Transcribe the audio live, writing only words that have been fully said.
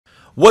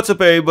What's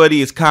up,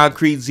 everybody? It's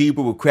Concrete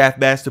Zebra with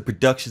Craftmaster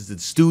Productions and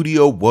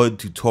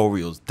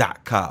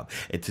Studio1Tutorials.com.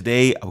 And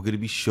today I'm going to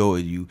be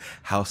showing you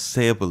how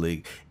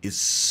sampling is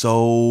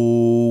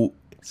so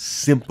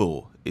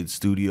simple in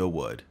Studio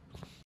One.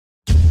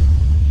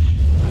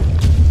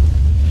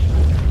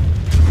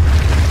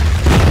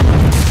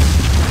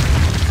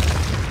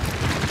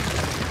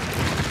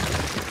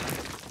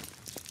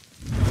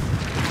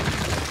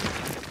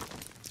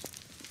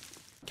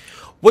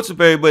 What's up,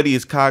 everybody?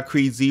 It's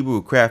Concrete Zebra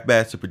with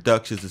Craftmaster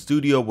Productions and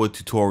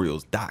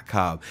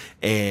Studio1Tutorials.com.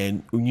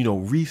 And,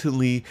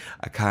 recently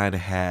I kind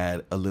of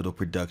had a little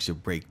production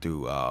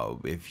breakthrough.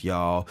 If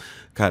y'all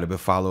kind of been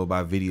following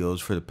my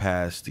videos for the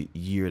past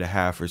year and a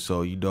half or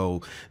so, you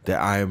know that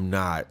I am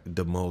not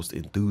the most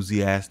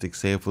enthusiastic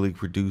sampling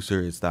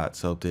producer. It's not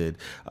something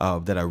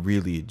that I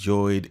really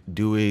enjoyed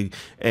doing.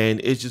 And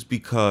it's just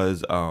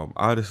because,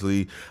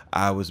 honestly,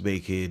 I was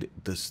making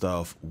the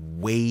stuff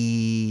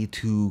way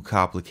too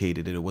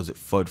complicated. It wasn't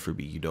fun for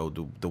me.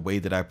 The way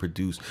that I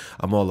produce,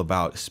 I'm all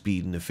about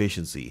speed and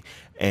efficiency,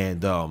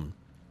 and I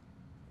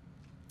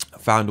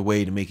found a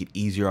way to make it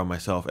easier on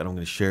myself, and I'm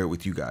going to share it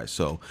with you guys.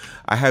 So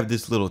I have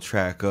this little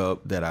track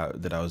up that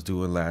I was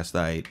doing last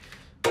night.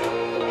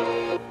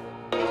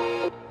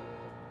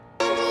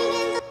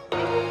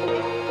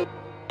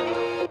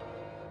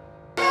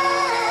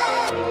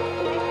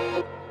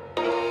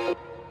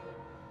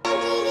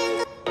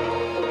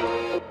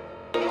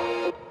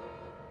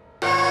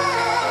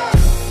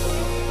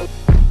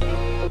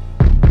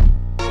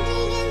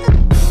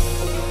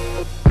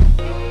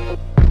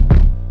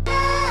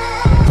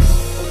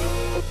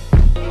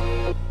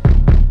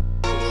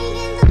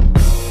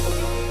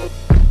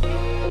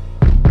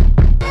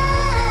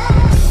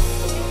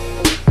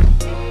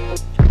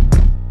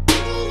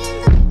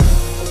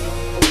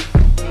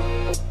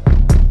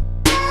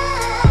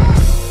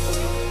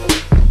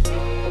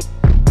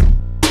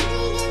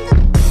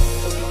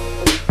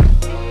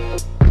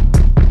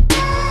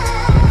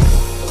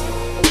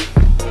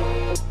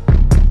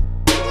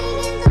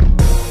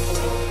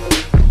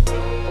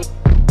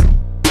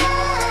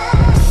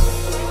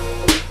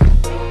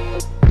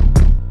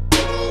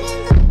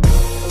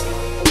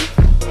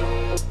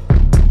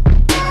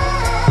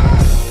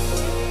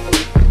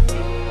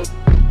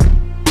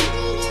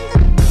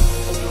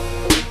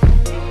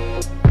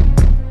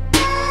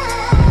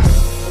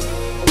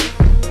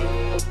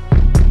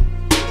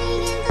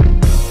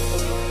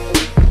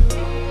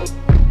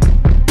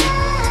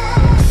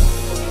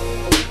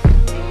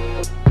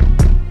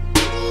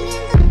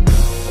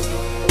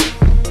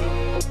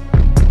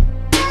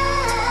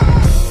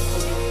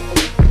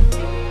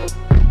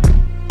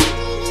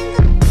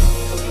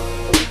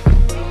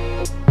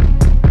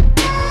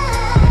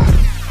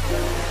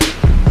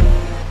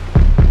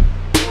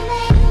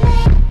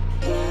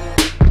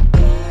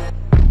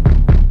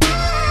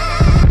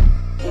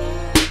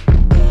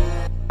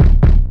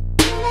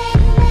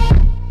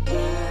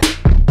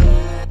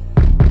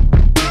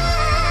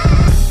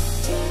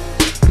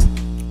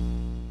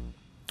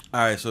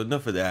 All right, so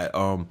enough of that.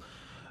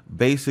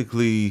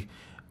 Basically,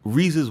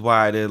 reasons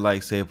why I didn't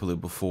like sampling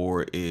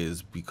before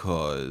is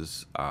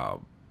because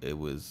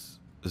it's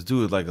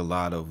doing like a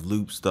lot of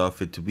loop stuff,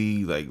 and to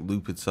me, like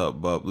looping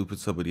something up, looping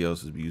somebody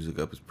else's music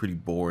up is pretty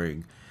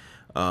boring.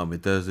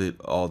 It does it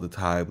all the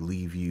time,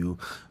 leave you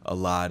a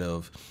lot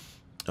of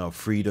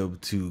freedom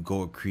to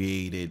go and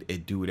create it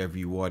and do whatever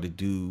you want to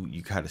do.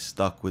 You kind of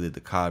stuck within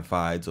the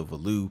confines of a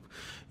loop.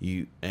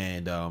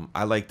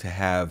 I like to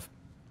have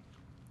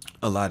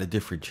a lot of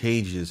different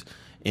changes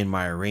in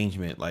my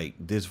arrangement. Like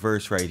this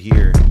verse right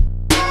here,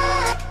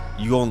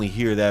 you only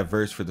hear that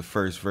verse for the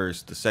first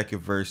verse. The second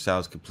verse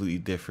sounds completely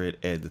different,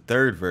 and the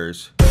third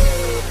verse,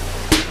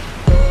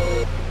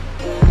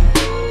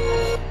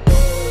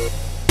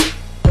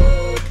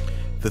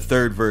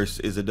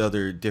 is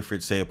another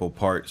different sample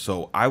part.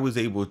 So I was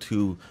able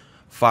to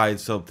find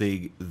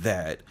something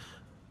that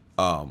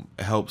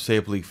helped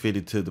sampling fit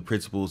into the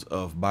principles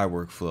of my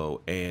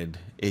workflow, and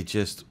it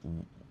just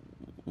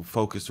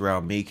focused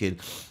around making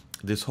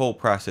this whole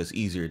process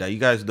easier. Now, you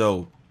guys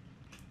know,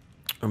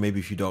 or maybe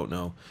if you don't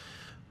know,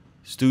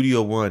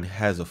 Studio One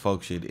has a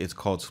function. It's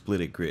called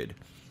Split It Grid,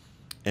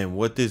 and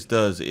what this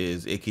does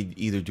is it can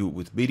either do it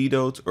with MIDI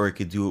notes or it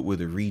can do it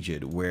with a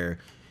region where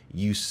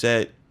you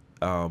set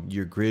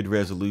your grid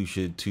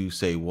resolution to,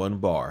 say, 1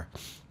 bar,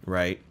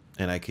 right?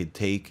 And I could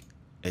take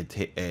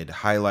and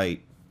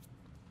highlight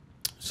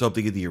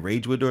something in the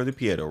arrangement or the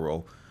piano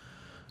roll,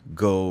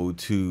 go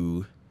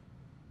to,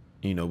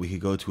 we could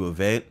go to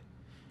event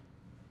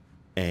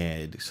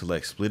and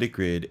select Split It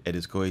Grid, and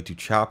it's going to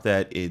chop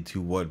that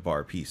into 1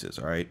 bar pieces.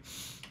 All right.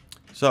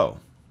 So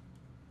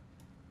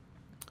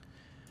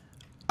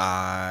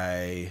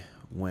I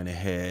went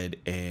ahead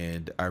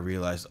and I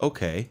realized,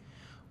 okay,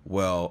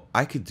 well,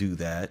 I could do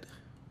that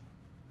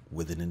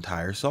with an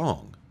entire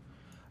song.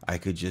 I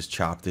could just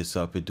chop this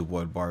up into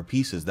 1 bar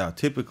pieces. Now,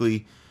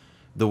 typically,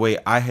 the way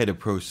I had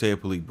approached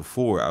sampling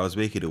before, I was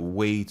making it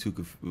way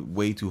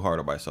too hard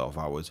on myself.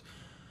 I was,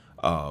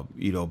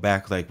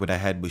 back like when I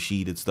had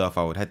Machine and stuff,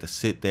 I would have to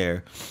sit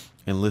there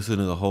and listen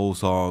to the whole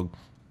song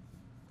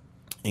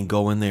and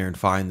go in there and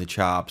find the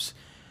chops,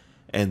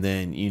 and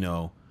then,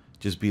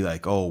 just be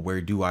like, oh, where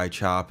do I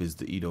chop? Is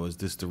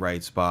this the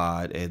right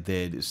spot? And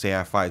then say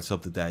I find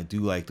something that I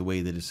do like the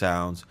way that it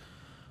sounds,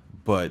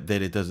 but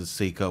then it doesn't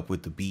sync up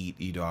with the beat.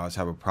 I was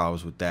having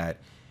problems with that,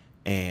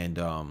 and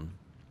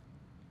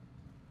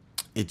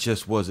it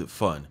just wasn't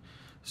fun.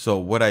 So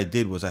what I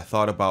did was I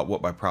thought about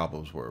what my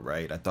problems were,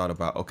 right? I thought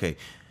about, okay,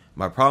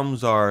 my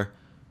problems are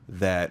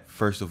that,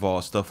 first of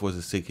all, stuff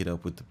wasn't syncing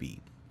up with the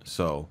beat.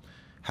 So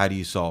how do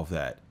you solve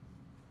that?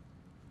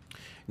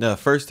 Now, the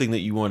first thing that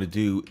you want to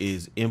do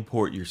is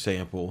import your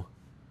sample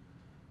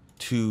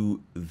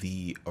to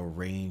the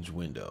arrange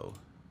window.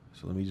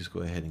 So let me just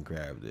go ahead and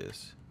grab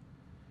this.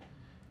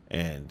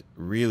 And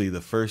really,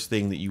 the first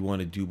thing that you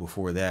want to do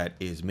before that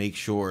is make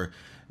sure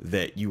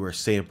that you are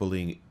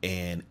sampling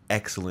an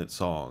excellent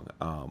song.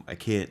 I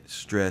can't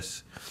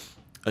stress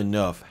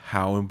enough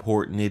how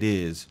important it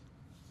is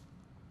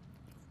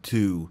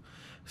to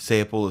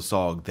sample a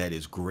song that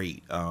is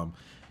great.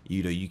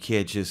 You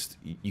can't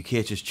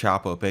just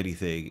chop up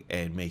anything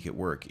and make it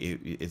work.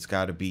 It's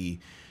got to be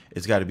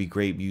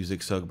great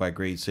music, sung by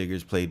great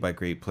singers, played by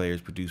great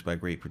players, produced by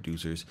great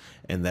producers,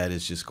 and that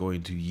is just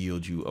going to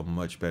yield you a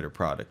much better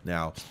product.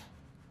 Now,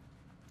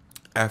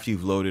 after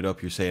you've loaded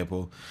up your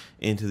sample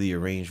into the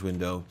arrange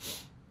window,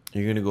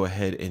 you're going to go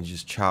ahead and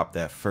just chop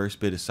that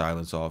first bit of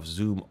silence off,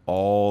 zoom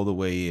all the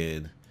way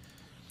in.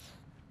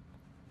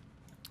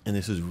 And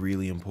this is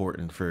really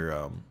important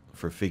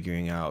for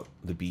figuring out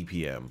the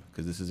BPM,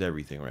 because this is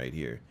everything right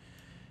here.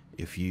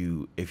 If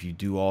you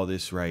do all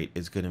this right,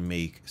 it's going to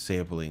make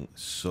sampling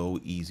so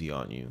easy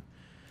on you.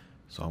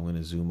 So I'm going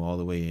to zoom all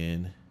the way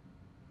in.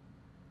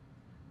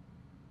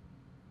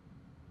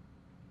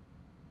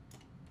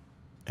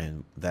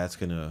 And that's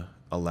going to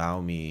allow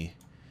me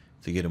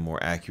to get a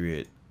more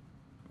accurate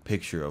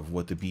picture of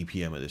what the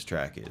BPM of this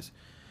track is.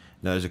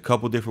 Now, there's a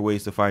couple different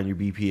ways to find your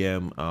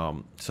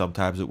BPM.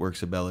 Sometimes it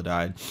works in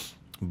Melodies,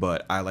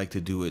 but I like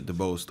to do it the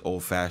most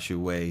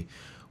old-fashioned way,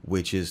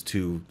 which is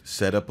to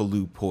set up a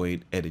loop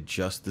point and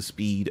adjust the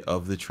speed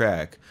of the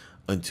track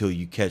until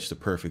you catch the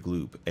perfect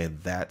loop. And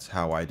that's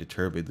how I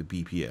determine the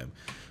BPM.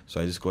 So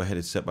I just go ahead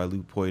and set my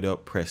loop point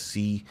up, press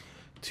C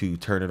to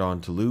turn it on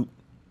to loop,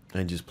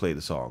 and just play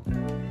the song.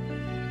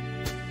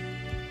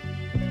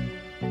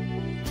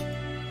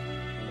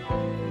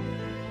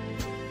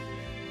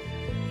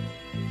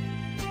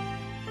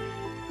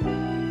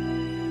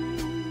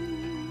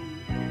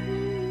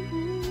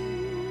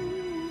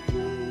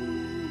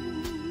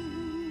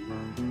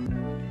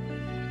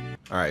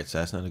 All right, so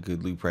that's not a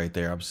good loop right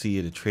there. I'm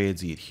seeing a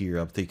transient here.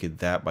 I'm thinking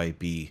that might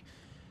be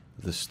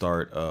the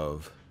start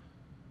of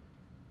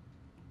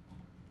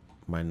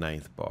my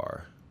 9th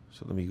bar.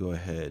 So let me go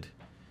ahead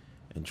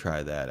and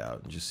try that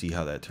out and just see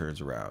how that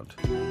turns around.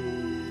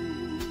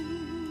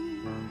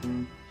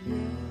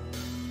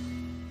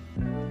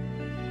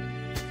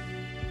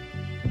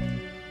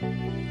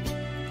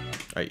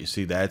 All right, you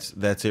see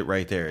that's it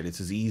right there. And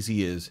it's as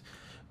easy as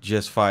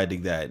just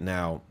finding that.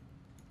 Now,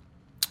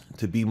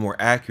 to be more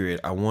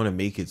accurate, I want to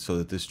make it so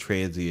that this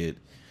transient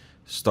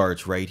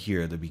starts right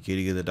here at the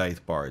beginning of the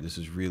 9th bar. This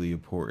is really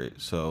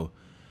important. So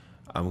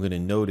I'm going to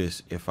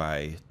notice if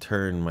I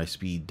turn my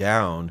speed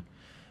down,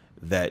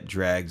 that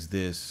drags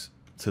this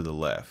to the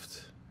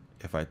left.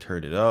 If I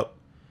turn it up,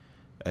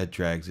 that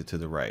drags it to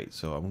the right.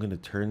 So I'm going to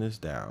turn this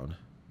down,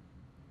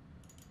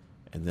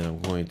 and then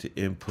I'm going to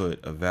input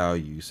a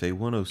value, say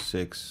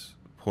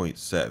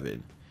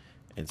 106.7,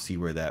 and see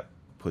where that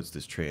puts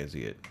this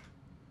transient.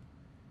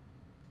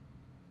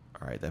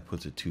 All right, that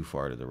puts it too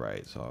far to the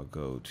right, so I'll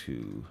go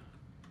to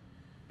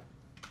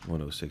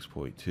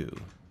 106.2.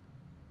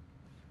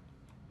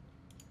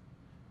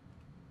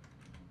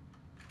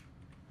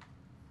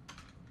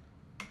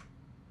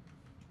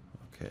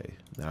 Okay,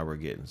 now we're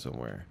getting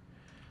somewhere.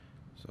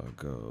 So I'll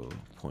go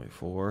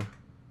 0.4,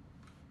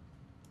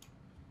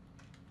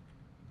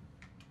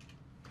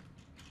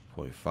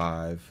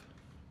 0.5,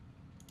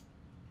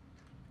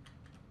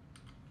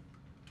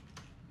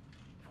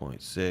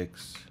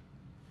 0.6.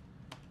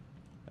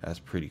 That's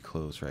pretty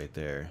close right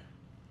there.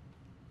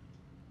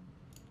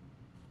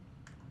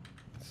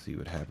 Let's see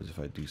what happens if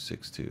I do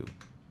 6.2.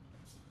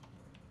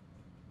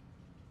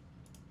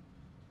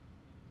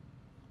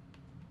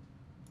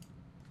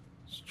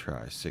 Let's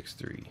try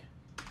 6.3.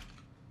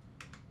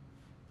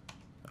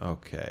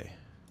 Okay.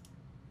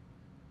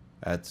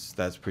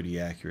 That's pretty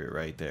accurate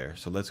right there.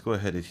 So let's go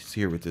ahead and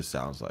hear what this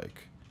sounds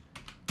like.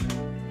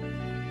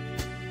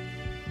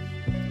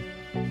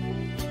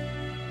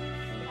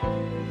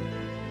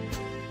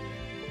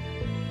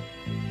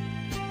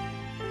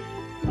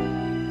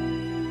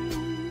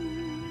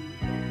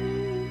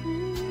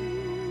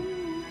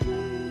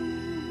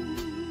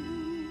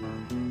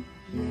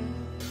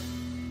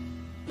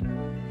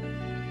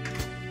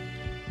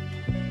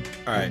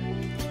 All right.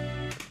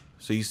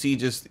 So you see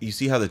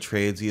how the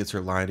transients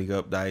are lining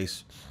up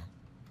nice.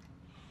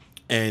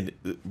 And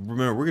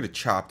remember, we're going to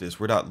chop this.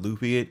 We're not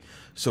looping it.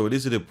 So it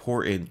isn't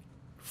important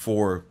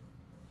for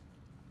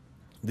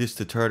this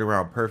to turn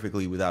around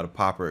perfectly without a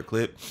pop or a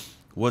clip,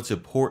 what's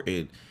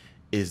important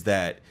is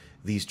that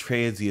these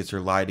transients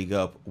are lining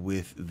up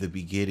with the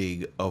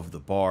beginning of the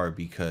bar,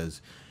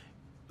 because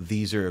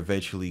these are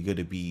eventually going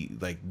to be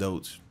like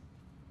notes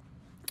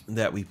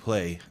that we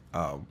play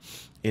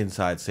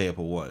inside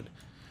sample one.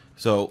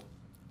 So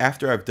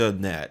after I've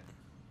done that,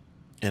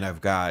 and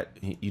I've got,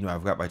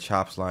 I've got my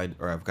chops lined,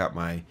 or I've got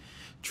my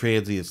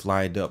transients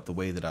lined up the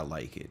way that I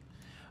like it,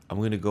 I'm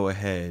going to go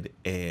ahead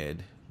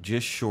and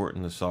just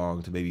shorten the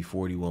song to maybe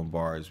 41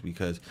 bars,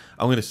 because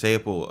I'm going to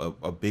sample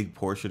a big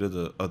portion of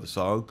the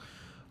song,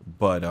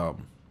 but I'm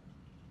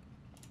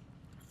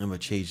going to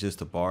change this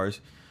to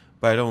bars.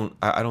 But I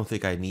don't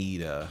think I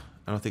need I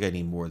don't think I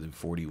need more than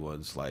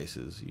 41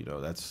 slices.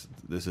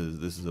 This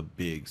is a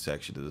big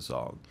section of the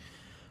song.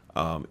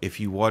 If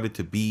you wanted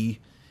to be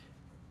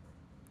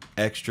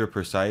extra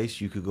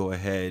precise, you could go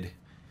ahead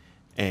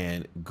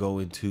and go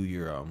into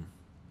your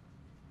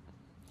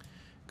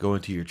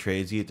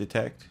transient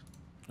detect,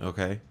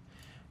 okay,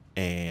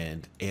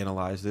 and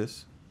analyze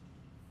this.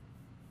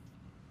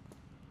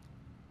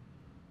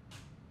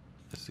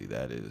 Let's see,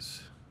 that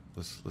is,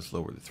 let's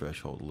lower the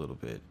threshold a little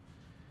bit.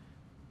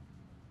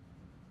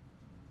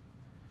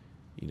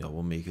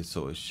 We'll make it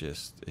so it's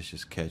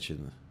just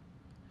catching.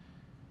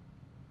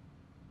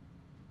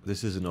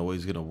 This isn't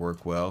always going to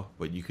work well,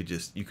 but you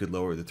could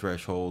lower the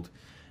threshold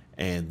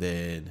and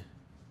then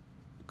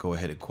go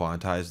ahead and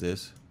quantize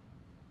this.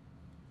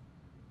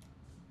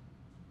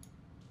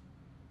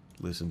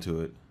 Listen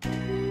to it.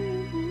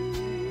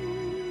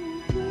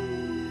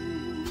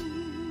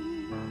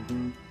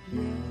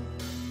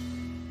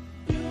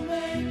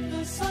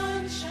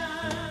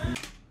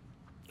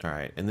 All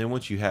right, and then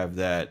once you have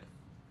that,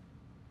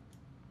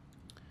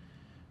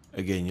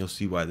 again, you'll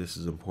see why this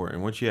is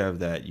important. Once you have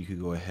that, you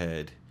could go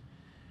ahead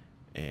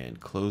and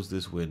close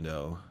this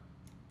window,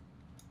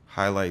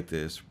 highlight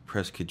this,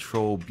 press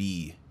Control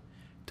B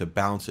to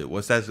bounce it.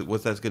 What that's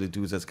going to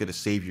do is that's going to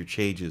save your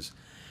changes,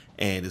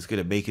 and it's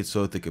going to make it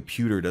so that the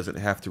computer doesn't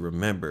have to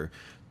remember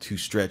to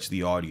stretch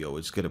the audio.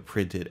 It's going to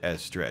print it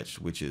as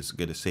stretched, which is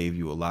going to save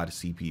you a lot of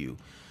CPU.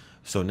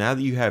 So now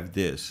that you have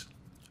this,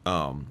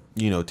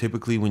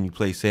 typically when you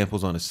play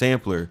samples on a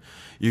sampler,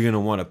 you're going to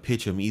want to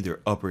pitch them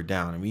either up or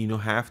down. I mean, you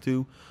don't have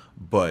to,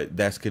 but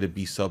that's going to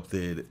be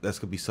something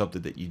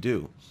that you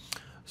do.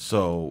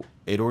 So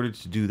in order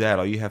to do that,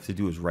 all you have to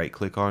do is right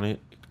click on it,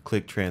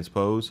 click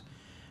transpose,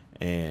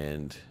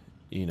 and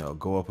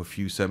go up a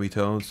few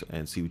semitones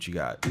and see what you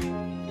got.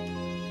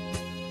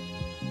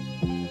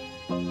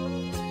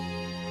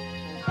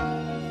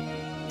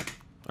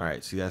 All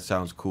right, see, that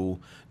sounds cool.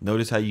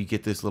 Notice how you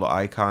get this little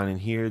icon in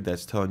here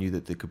that's telling you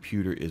that the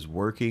computer is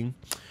working.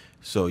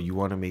 So you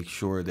want to make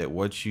sure that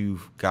once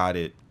you've got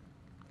it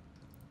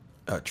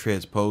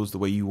transposed the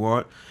way you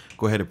want,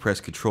 go ahead and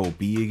press Control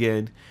B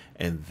again,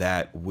 and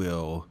that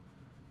will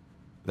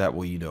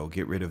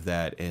get rid of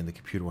that, and the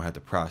computer will have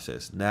to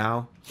process.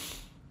 Now,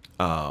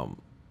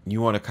 you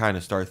want to kind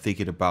of start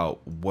thinking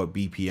about what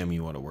BPM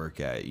you want to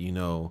work at.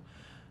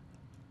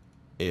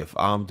 If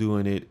I'm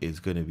doing it, it's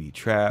going to be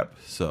trap,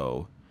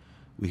 so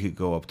we could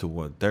go up to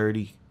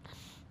 130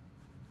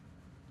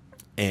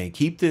 and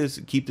keep this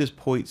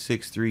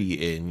 0.63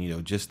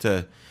 in, just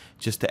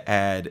to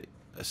add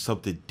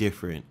something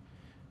different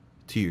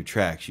to your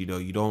tracks. You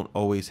don't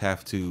always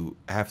have to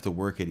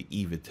work at an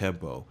even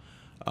tempo.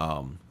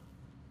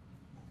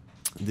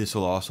 This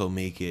will also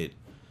make it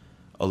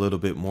a little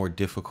bit more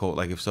difficult.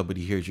 Like if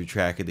somebody hears your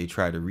track and they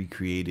try to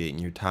recreate it,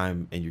 and your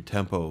time and your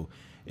tempo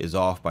is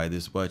off by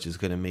this much, it's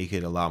going to make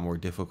it a lot more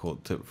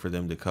difficult for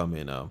them to come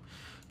and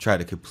try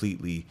to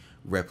completely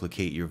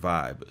replicate your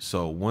vibe.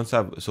 So once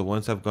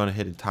I've gone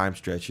ahead and time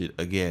stretch it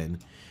again,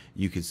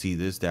 you can see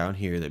this down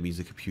here. That means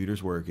the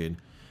computer's working.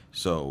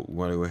 So we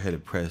want to go ahead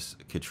and press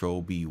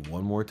Control B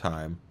one more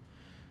time.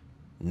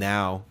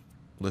 Now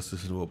let's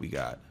listen to what we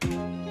got.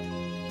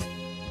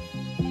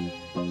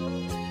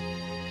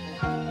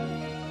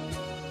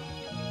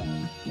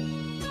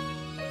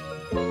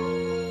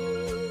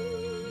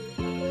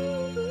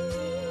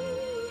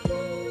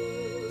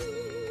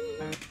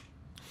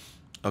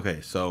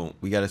 Okay, so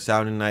we got it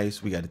sounding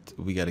nice. We got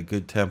a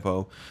good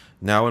tempo.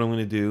 Now what I'm going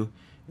to do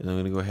is I'm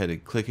going to go ahead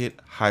and click it,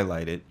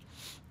 highlight it.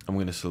 I'm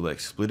going to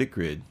select Split It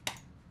Grid.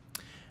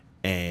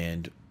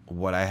 And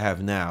what I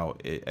have now,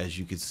 as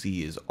you can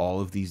see, is all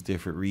of these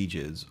different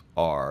regions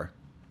are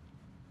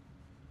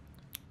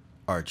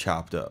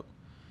chopped up.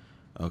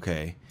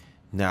 Okay.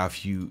 Now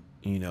if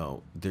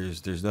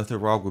there's nothing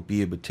wrong with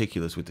being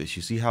meticulous with this.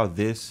 You see how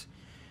this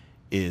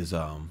is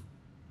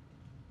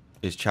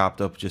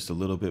chopped up just a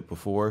little bit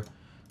before?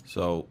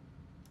 So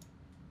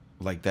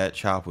like that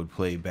chop would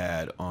play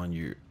bad on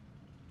your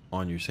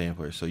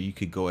sampler. So you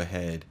could go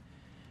ahead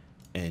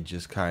and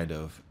just kind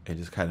of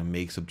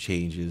make some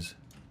changes.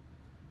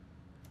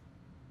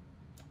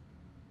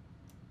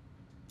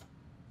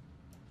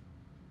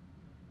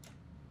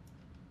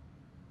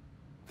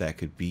 That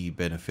could be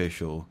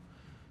beneficial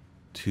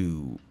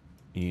to,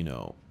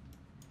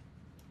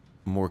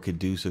 more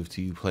conducive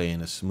to you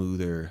playing a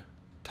smoother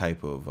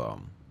type of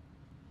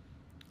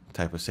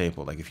type of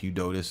sample. Like if you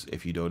notice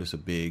a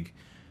big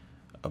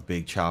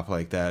chop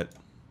like that,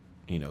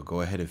 you know,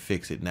 go ahead and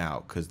fix it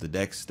now, because the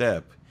next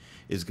step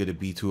is going to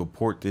be to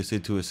import this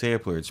into a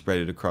sampler and spread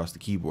it across the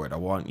keyboard. I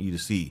want you to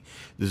see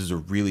this is a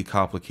really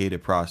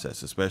complicated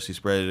process, especially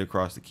spread it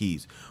across the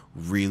keys.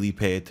 Really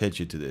pay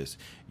attention to this.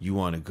 You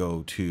want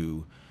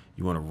to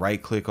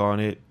right click on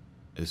it.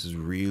 This is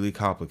really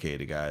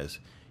complicated, guys.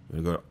 You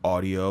want to go to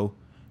audio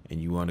and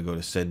you want to go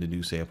to send a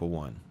new sample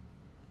one.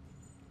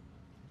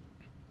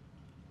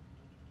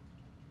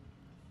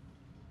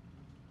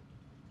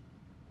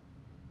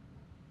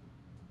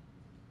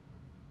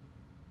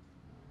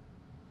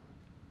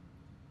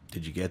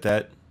 Did you get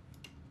that?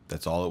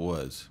 That's all it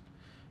was.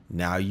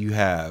 Now you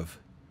have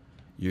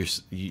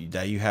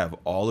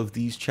all of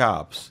these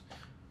chops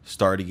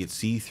starting at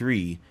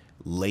C3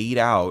 laid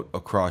out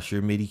across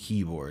your MIDI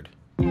keyboard.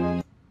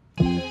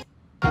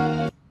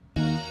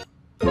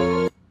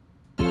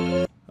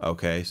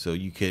 Okay, so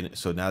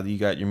now that you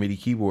got your MIDI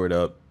keyboard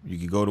up, you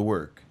can go to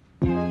work.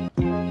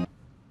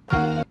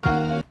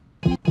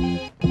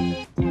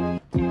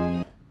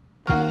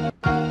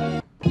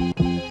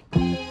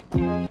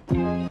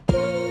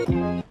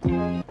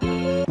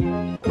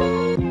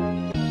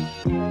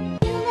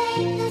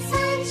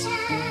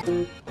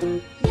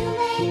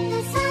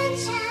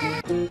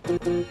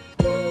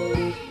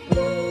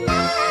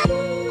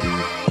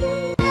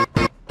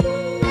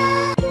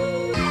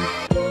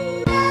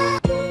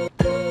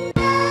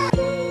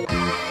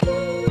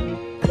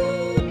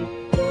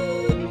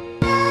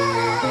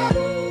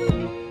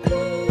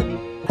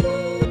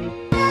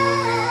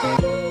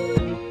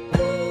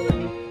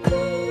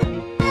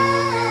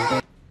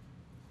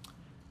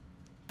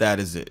 That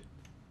is it.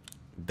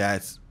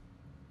 That's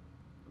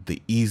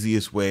the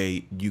easiest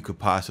way you could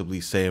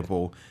possibly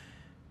sample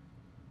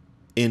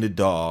in a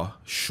DAW,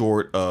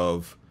 short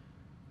of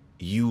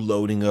you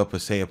loading up a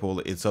sample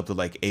in something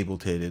like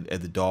Ableton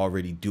and the DAW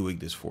already doing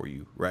this for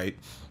you, right?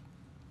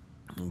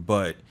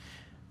 But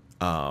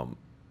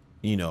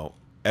you know,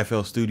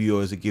 FL Studio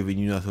isn't giving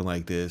you nothing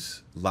like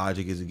this.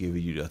 Logic isn't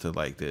giving you nothing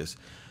like this.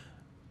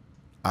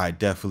 I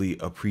definitely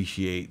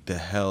appreciate the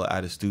hell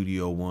out of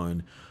Studio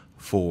One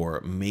for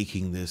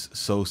making this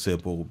so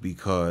simple,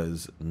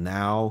 because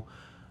now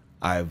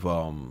I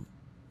kind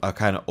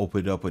of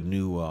opened up a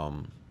new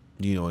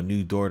you know, a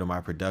new door to my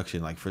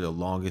production. Like for the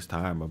longest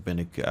time I've been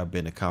a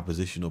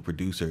compositional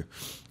producer,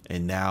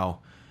 and now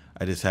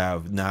I just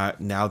have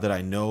now that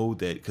I know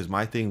that, because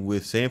my thing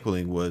with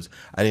sampling was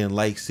I didn't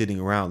like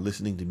sitting around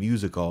listening to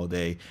music all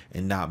day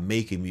and not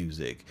making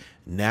music.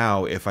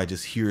 Now if I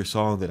just hear a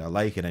song that I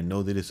like and I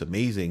know that it's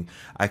amazing,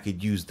 I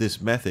could use this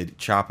method,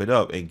 chop it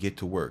up, and get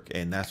to work.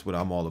 And that's what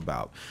I'm all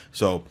about.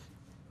 So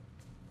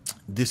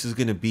this is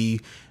going to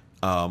be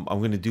I'm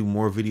going to do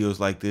more videos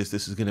like this.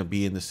 This is going to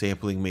be in the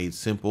Sampling Made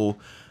Simple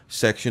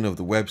section of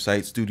the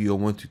website,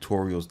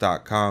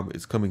 studio1tutorials.com.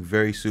 It's coming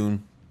very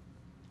soon.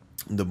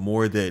 The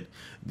more that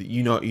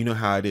you know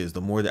how it is, the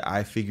more that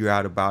I figure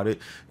out about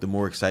it, the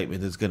more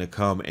excitement is going to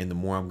come, and the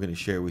more I'm going to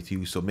share with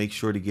you. So make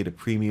sure to get a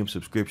premium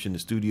subscription to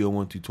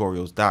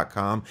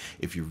studio1tutorials.com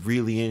if you're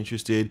really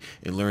interested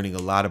in learning a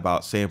lot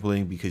about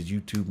sampling, because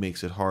YouTube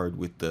makes it hard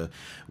with the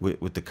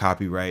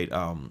copyright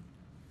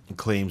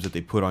claims that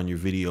they put on your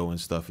video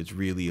and stuff. It's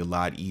really a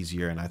lot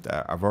easier, and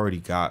I've already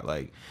got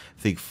like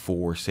I think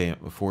four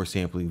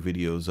sampling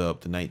videos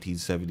up. The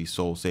 1970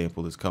 soul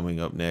sample is coming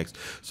up next,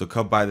 so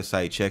come by the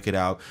site, check it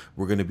out.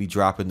 We're going to be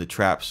dropping the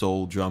trap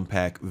soul drum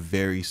pack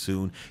very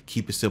soon.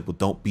 Keep it simple,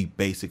 don't be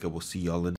basic, and we'll see y'all in